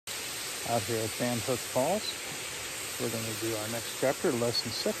out here at VanHook Falls. We're going to do our next chapter,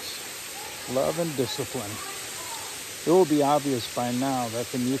 Lesson 6, Love and Discipline. It will be obvious by now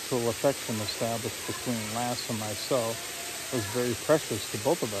that the mutual affection established between Lass and myself was very precious to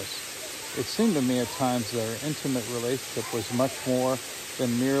both of us. It seemed to me at times that our intimate relationship was much more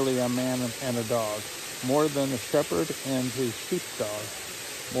than merely a man and a dog, more than a shepherd and his sheepdog,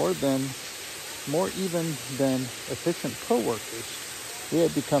 more even than efficient co-workers. We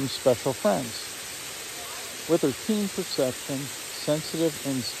had become special friends. With her keen perception, sensitive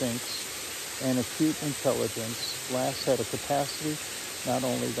instincts, and acute intelligence, Lass had a capacity not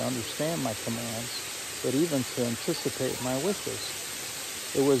only to understand my commands, but even to anticipate my wishes.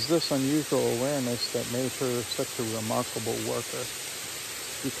 It was this unusual awareness that made her such a remarkable worker.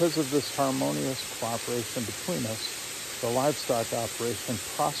 Because of this harmonious cooperation between us, the livestock operation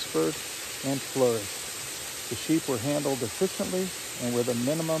prospered and flourished. The sheep were handled efficiently and with a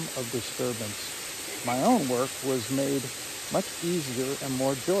minimum of disturbance. My own work was made much easier and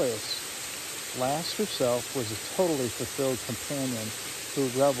more joyous. Lass herself was a totally fulfilled companion who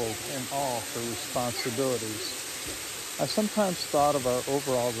reveled in all her responsibilities. I sometimes thought of our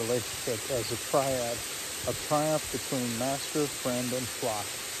overall relationship as a triad, a triumph between master, friend, and flock.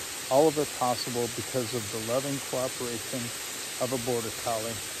 All of it possible because of the loving cooperation of a border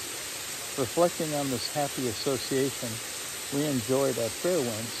collie. Reflecting on this happy association we enjoyed at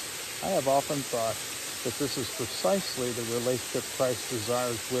Fairwinds, I have often thought that this is precisely the relationship Christ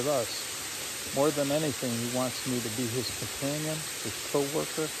desires with us. More than anything, he wants me to be his companion, his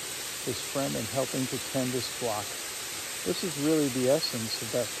co-worker, his friend in helping to tend his flock. This is really the essence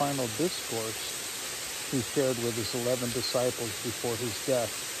of that final discourse he shared with his 11 disciples before his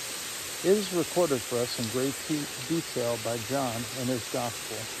death. It is recorded for us in great detail by John in his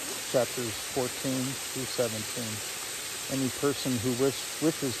Gospel, chapters 14 through 17. Any person who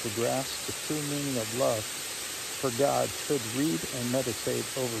wishes to grasp the true meaning of love for God should read and meditate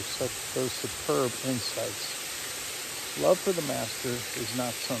over those superb insights. Love for the Master is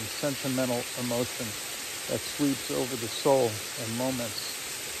not some sentimental emotion that sweeps over the soul in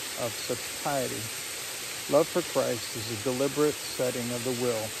moments of such piety. Love for Christ is a deliberate setting of the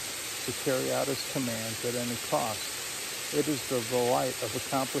will to carry out his commands at any cost. It is the delight of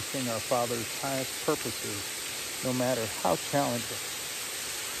accomplishing our Father's highest purposes, no matter how challenging.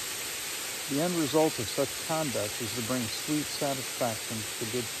 The end result of such conduct is to bring sweet satisfaction to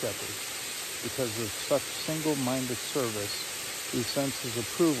the Good Shepherd. Because of such single-minded service, he senses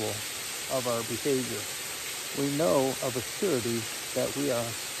approval of our behavior. We know of a surety that we are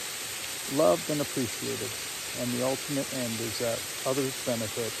loved and appreciated, and the ultimate end is that others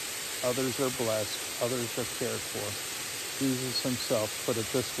benefit, others are blessed, others are cared for. Jesus himself put it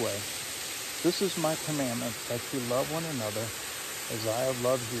this way: "This is my commandment, that you love one another as I have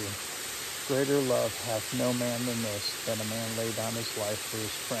loved you. Greater love hath no man than this, that a man lay down his life for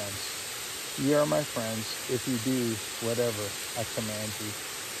his friends. Ye are my friends, if you do whatever I command you."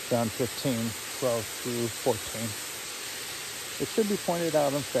 John 15:12 through 14. It should be pointed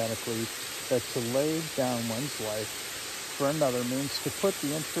out emphatically that to lay down one's life for another means to put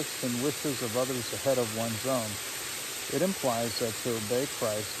the interests and wishes of others ahead of one's own. It implies that to obey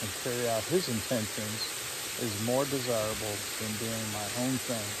Christ and carry out his intentions is more desirable than doing my own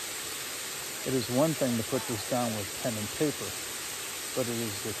thing. It is one thing to put this down with pen and paper, but it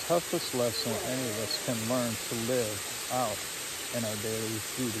is the toughest lesson any of us can learn to live out in our daily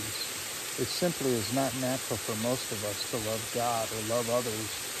duties. It simply is not natural for most of us to love God or love others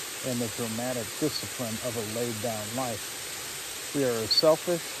in the dramatic discipline of a laid-down life. We are a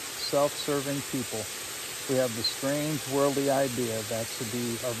selfish, self-serving people. We have the strange worldly idea that to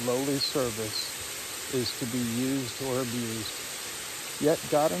be of lowly service is to be used or abused. Yet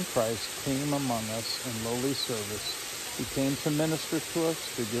God in Christ came among us in lowly service. He came to minister to us,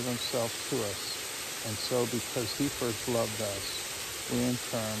 to give himself to us. And so because he first loved us, we in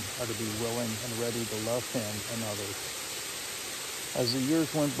turn are to be willing and ready to love him and others. As the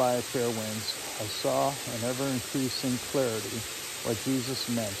years went by at Fairwinds, I saw in ever-increasing clarity what Jesus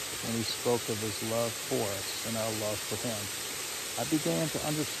meant when he spoke of his love for us and our love for him. I began to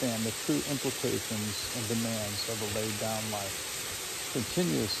understand the true implications and demands of a laid-down life.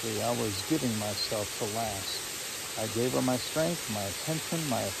 Continuously, I was giving myself to Lass. I gave her my strength, my attention,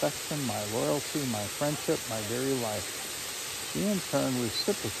 my affection, my loyalty, my friendship, my very life. She in turn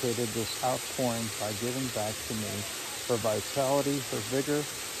reciprocated this outpouring by giving back to me her vitality, her vigor,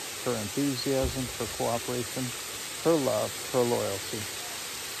 her enthusiasm, her cooperation, her love, her loyalty.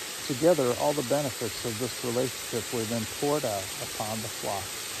 Together, all the benefits of this relationship were then poured out upon the flock.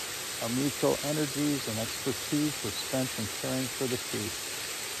 Our mutual energies and expertise were spent in caring for the sheep.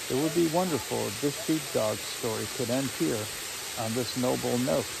 It would be wonderful if this sheepdog story could end here on this noble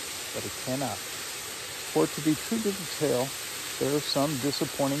note, but it cannot. For to be true to the tale, there are some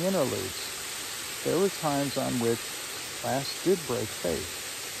disappointing interludes. There were times on which Lass did break faith.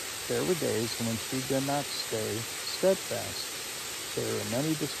 There were days when she did not stay steadfast. There were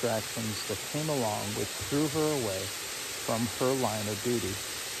many distractions that came along which drew her away from her line of duty.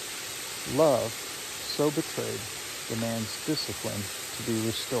 Love, so betrayed, demands discipline to be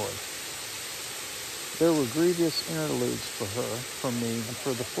restored. There were grievous interludes for her, for me, and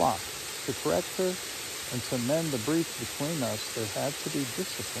for the flock. To correct her and to mend the breach between us, there had to be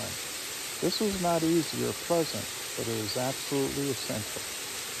discipline. This was not easy or pleasant, but it was absolutely essential.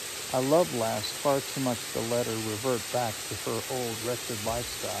 I loved Lass far too much to let her revert back to her old wretched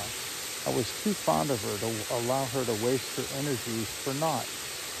lifestyle. I was too fond of her to allow her to waste her energies for naught.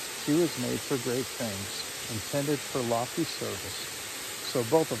 She was made for great things, intended for lofty service, so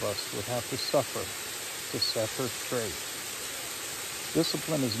both of us would have to suffer to set her straight.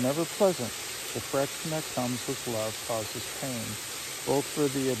 Discipline is never pleasant. The correction that comes with love causes pain, both for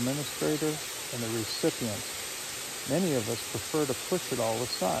the administrator and the recipient. Many of us prefer to push it all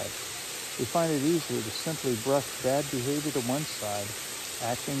aside. We find it easier to simply brush bad behavior to one side,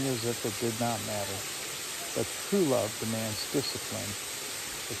 acting as if it did not matter. But true love demands discipline.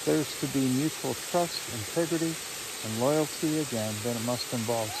 If there's to be mutual trust, integrity, and loyalty again, then it must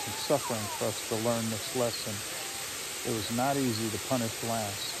involve some suffering for us to learn this lesson. It was not easy to punish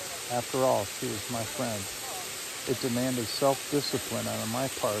Lass. After all, she was my friend. It demanded self-discipline on my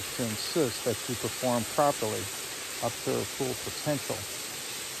part to insist that she perform properly up to her full potential.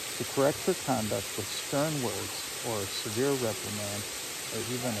 To correct her conduct with stern words or a severe reprimand or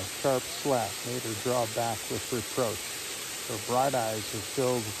even a sharp slap made her draw back with reproach. Her bright eyes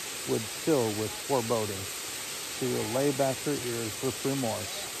would fill with foreboding. She would lay back her ears with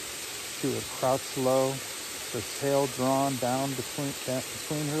remorse. She would crouch low, her tail drawn down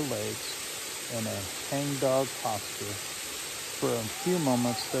between her legs in a hangdog posture. For a few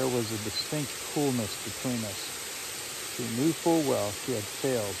moments there was a distinct coolness between us. She knew full well she had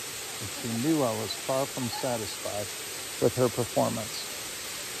failed, and she knew I was far from satisfied with her performance.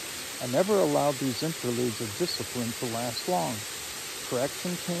 I never allowed these interludes of discipline to last long.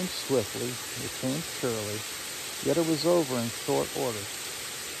 Correction came swiftly, it came surely, yet it was over in short order.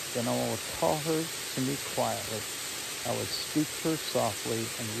 Then I would call her to me quietly. I would speak to her softly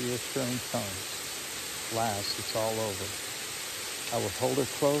in reassuring tones. Lass, it's all over. I would hold her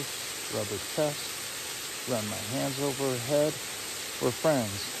close, rub her chest, run my hands over her head. We're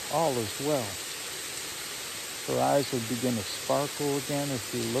friends. All is well. Her eyes would begin to sparkle again as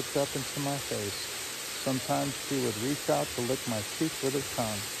she looked up into my face. Sometimes she would reach out to lick my cheek with her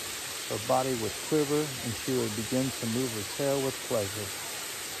tongue. Her body would quiver and she would begin to move her tail with pleasure.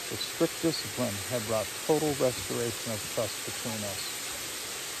 The strict discipline had brought total restoration of trust between us.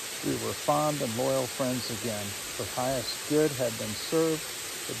 We were fond and loyal friends again. Her highest good had been served.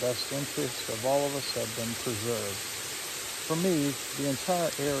 The best interests of all of us had been preserved. For me, the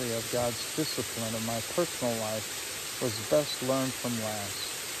entire area of God's discipline in my personal life was best learned from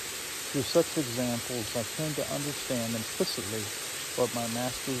Lass. Through such examples, I came to understand implicitly what my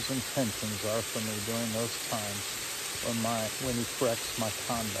Master's intentions are for me during those times when He corrects my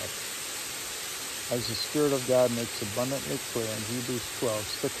conduct. As the Spirit of God makes abundantly clear in Hebrews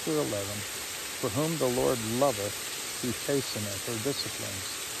 12:6-11, for whom the Lord loveth, He chasteneth or disciplines.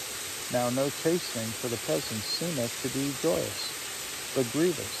 Now no chastening for the present seemeth to be joyous, but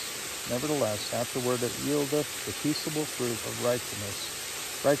grievous. Nevertheless, afterward it yieldeth the peaceable fruit of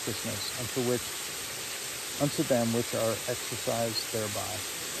righteousness unto them which are exercised thereby.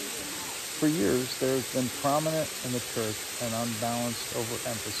 For years there has been prominent in the church an unbalanced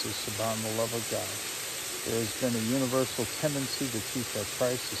overemphasis upon the love of God. There has been a universal tendency to teach that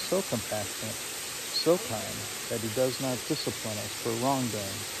Christ is so compassionate, so kind, that He does not discipline us for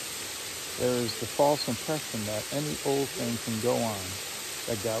wrongdoing. There is the false impression that any old thing can go on,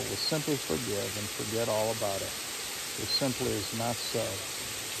 that God will simply forgive and forget all about it. It simply is not so.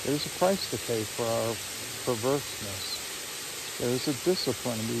 There is a price to pay for our perverseness. There is a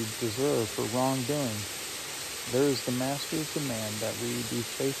discipline we deserve for wrongdoing. There is the Master's demand that we be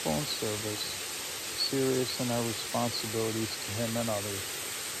faithful in service, serious in our responsibilities to Him and others.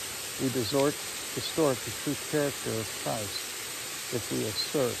 We distort the true character of Christ if we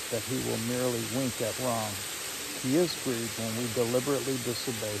assert that He will merely wink at wrong. He is grieved when we deliberately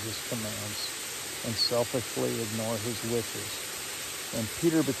disobey His commands and selfishly ignore His wishes. When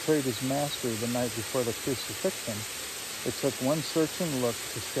Peter betrayed his Master the night before the crucifixion, it took one searching look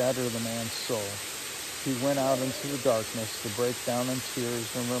to shatter the man's soul. He went out into the darkness to break down in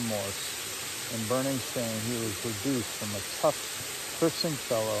tears and remorse. In burning shame, he was reduced from a tough, cursing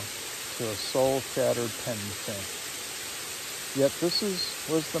fellow to a soul-shattered penitent. Yet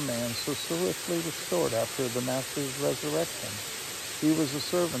was the man so swiftly restored after the Master's resurrection. He was a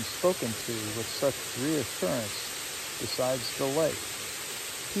servant spoken to with such reassurance besides delight.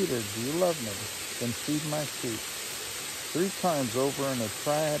 Peter, do you love me? Then feed my sheep. 3 times over in a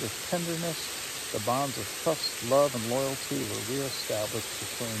triad of tenderness, the bonds of trust, love, and loyalty were reestablished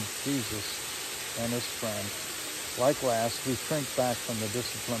between Jesus and his friend. Like last, we shrink back from the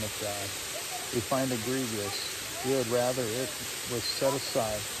discipline of God. We find it grievous. We would rather it was set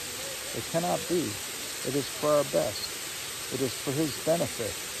aside. It cannot be. It is for our best. It is for his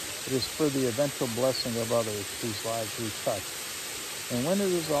benefit. It is for the eventual blessing of others whose lives we touch. And when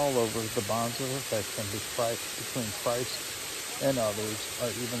it is all over, the bonds of affection between Christ and others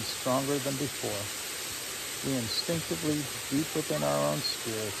are even stronger than before. We instinctively, deep within our own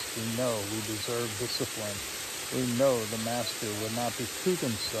spirits, we know we deserve discipline. We know the Master would not be true to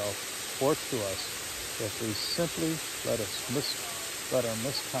himself or to us if we simply let our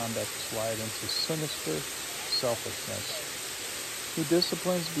misconduct slide into sinister selfishness. He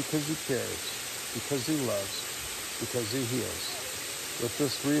disciplines because he cares, because he loves, because he heals. With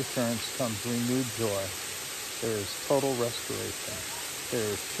this reassurance comes renewed joy. There is total restoration.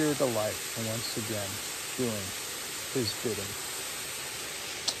 There is sheer delight in once again doing his bidding.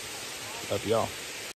 Love y'all.